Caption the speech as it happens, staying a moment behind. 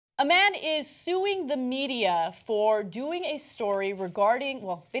A man is suing the media for doing a story regarding,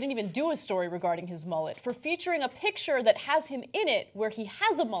 well, they didn't even do a story regarding his mullet, for featuring a picture that has him in it where he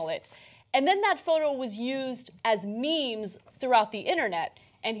has a mullet. And then that photo was used as memes throughout the internet,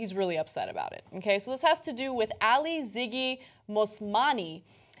 and he's really upset about it. Okay, so this has to do with Ziggi Mosslmani.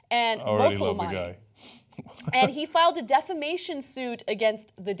 And already love the guy. And he filed a defamation suit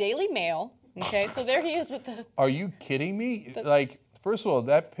against the Daily Mail. Okay, so there he is with the... Are you kidding me? Like, first of all,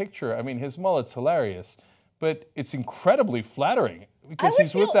 that picture, I mean, his mullet's hilarious, but it's incredibly flattering because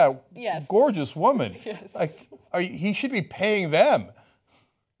he's with that gorgeous woman. Yes. Like, he should be paying them.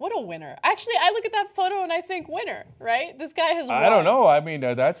 What a winner. Actually, I look at that photo and I think winner, right? This guy has won. I don't know. I mean,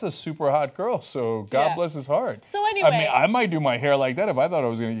 that's a super hot girl, so God bless his heart. So anyway. I mean, I might do my hair like that if I thought I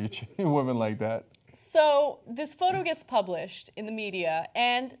was going to get a woman like that. So this photo gets published in the media,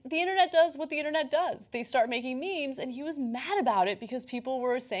 and the internet does what the internet does. They start making memes, and he was mad about it because people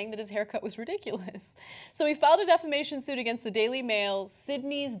were saying that his haircut was ridiculous. So he filed a defamation suit against the Daily Mail,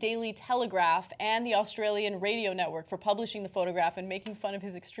 Sydney's Daily Telegraph, and the Australian radio network for publishing the photograph and making fun of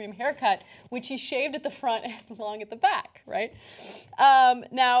his extreme haircut, which he shaved at the front and long at the back, right?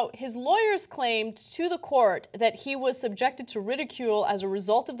 Now, his lawyers claimed to the court that he was subjected to ridicule as a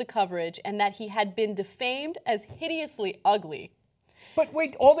result of the coverage and that he had been defamed as hideously ugly. But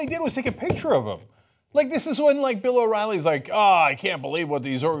wait, all they did was take a picture of him. Like, this is when, like, Bill O'Reilly's like, oh, I can't believe what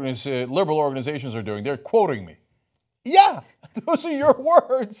these liberal organizations are doing. They're quoting me. Yeah, those are your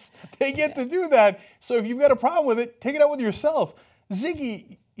words. They get to do that. So if you've got a problem with it, take it out with yourself.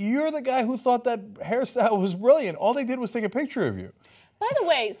 Ziggy, you're the guy who thought that hairstyle was brilliant. All they did was take a picture of you. By the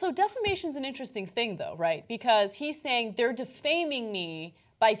way, so defamation's an interesting thing, though, right? Because he's saying they're defaming me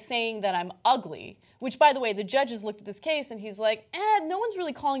by saying that I'm ugly, which, by the way, the judges looked at this case and he's like, no one's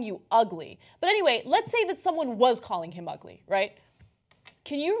really calling you ugly. But anyway, let's say that someone was calling him ugly, right?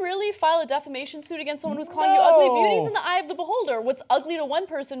 Can you really file a defamation suit against someone who's calling you ugly? Beauty's in the eye of the beholder. What's ugly to one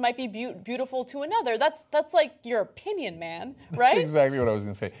person might be beautiful to another. That's like your opinion, man, right? That's exactly what I was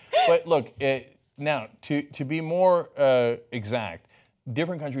going to say. But look, now, to be more exact,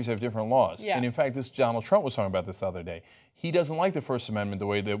 different countries have different laws. Yeah. And in fact, Donald Trump was talking about this the other day. He doesn't like the First Amendment the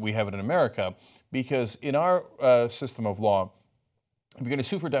way that we have it in America, because in our system of law, if you're going to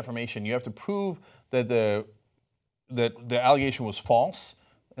sue for defamation, you have to prove that the allegation was false.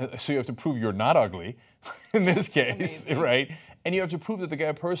 So you have to prove you're not ugly in this case, right? And you have to prove that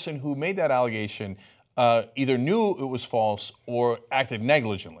the person who made that allegation either knew it was false or acted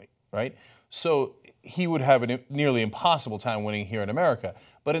negligently, right? So he would have a nearly impossible time winning here in America.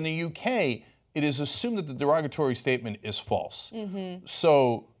 But in the UK, it is assumed that the derogatory statement is false. Mm-hmm.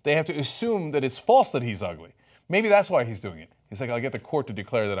 So they have to assume that it's false that he's ugly. Maybe that's why he's doing it. He's like, I'll get the court to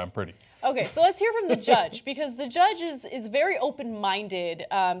declare that I'm pretty. Okay, so let's hear from the judge, because the judge is very open-minded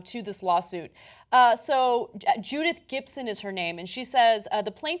to this lawsuit. So Judith Gibson is her name, and she says,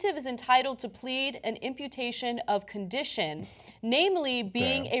 the plaintiff is entitled to plead an imputation of condition, namely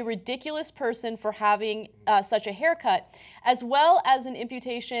being a ridiculous person for having such a haircut, as well as an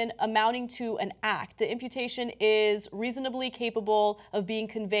imputation amounting to an act. The imputation is reasonably capable of being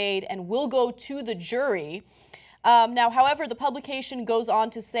conveyed and will go to the jury. Now, however, the publication goes on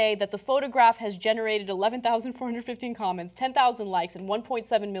to say that the photograph has generated 11,415 comments, 10,000 likes, and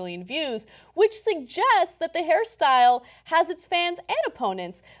 1.7 million views, which suggests that the hairstyle has its fans and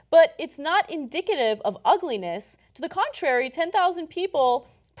opponents, but it's not indicative of ugliness. To the contrary, 10,000 people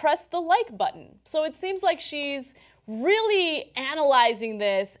pressed the like button. So it seems like she's really analyzing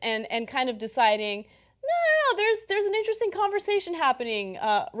this and kind of deciding, no, there's an interesting conversation happening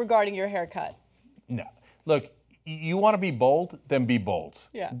regarding your haircut. No. Look, you want to be bold, then be bold.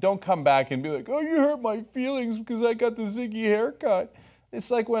 Yeah. Don't come back and be like, oh, you hurt my feelings because I got the Ziggy haircut.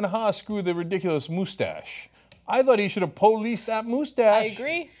 It's like when Haas grew the ridiculous mustache. I thought he should have policed that mustache. I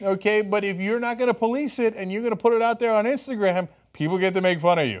agree. Okay, but if you're not going to police it and you're going to put it out there on Instagram, people get to make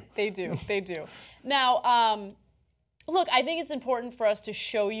fun of you. They do, they do. Now, look, I think it's important for us to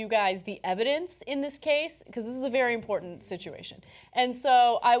show you guys the evidence in this case, because this is a very important situation. And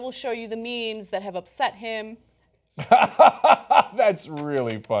so I will show you the memes that have upset him. That's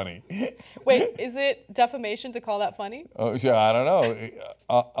really funny. Wait, is it defamation to call that funny? Oh, yeah, I don't know.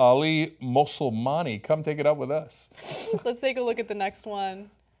 Ziggi Mosslmani, come take it up with us. Let's take a look at the next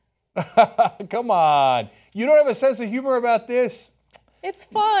one. Come on. You don't have a sense of humor about this? It's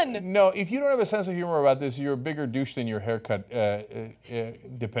fun. No, if you don't have a sense of humor about this, you're a bigger douche than your haircut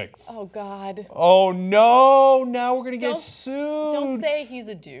depicts. Oh, God. Oh, no. Now we're going to get sued. Don't say he's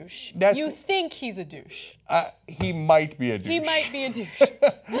a douche. You think he's a douche. He might be a douche. He might be a douche.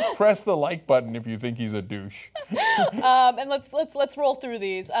 Press the like button if you think he's a douche. And let's roll through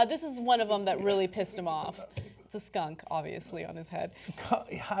these. This is one of them that really pissed him off. It's a skunk, obviously, on his head.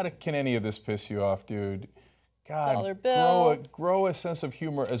 How can any of this piss you off, dude? God, Dollar bill. Grow a sense of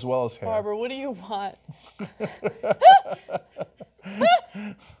humor as well as hair. Barbara, what do you want?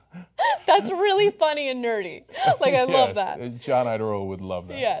 That's really funny and nerdy. Like, I love that. John Idaho would love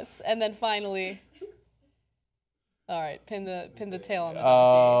that. Yes, and then finally, all right, pin the tail on the donkey.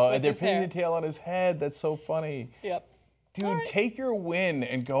 Oh, and they're pinning the tail on his head. That's so funny. Yep. Dude, take your win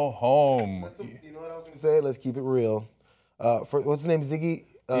and go home. You know what I was going to say? Let's keep it real. What's his name? Ziggy?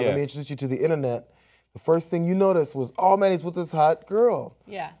 Let me introduce you to the internet. The first thing you noticed was, oh man, he's with this hot girl.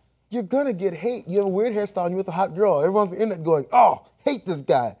 Yeah. You're gonna get hate. You have a weird hairstyle and you're with a hot girl. Everyone's on the internet going, oh, hate this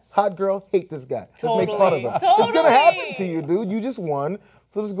guy. Hot girl, hate this guy. Totally. Let's make fun of him. Totally. It's gonna happen to you, dude. You just won.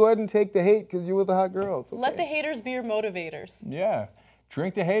 So just go ahead and take the hate because you're with a hot girl. It's okay. Let the haters be your motivators. Yeah.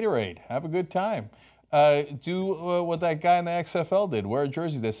 Drink the haterade. Have a good time. Do what that guy in the XFL did. Wear a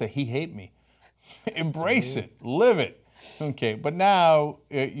jersey that say, he hate me. Embrace it. Live it. Okay, but now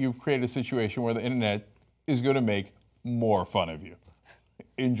you've created a situation where the internet is going to make more fun of you.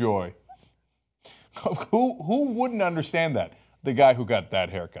 Enjoy. Who wouldn't understand that? The guy who got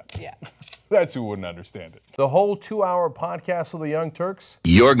that haircut. Yeah. That's who wouldn't understand it. The whole 2-hour podcast of the Young Turks.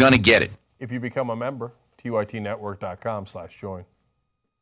 You're going to get it. If you become a member, tytnetwork.com/join.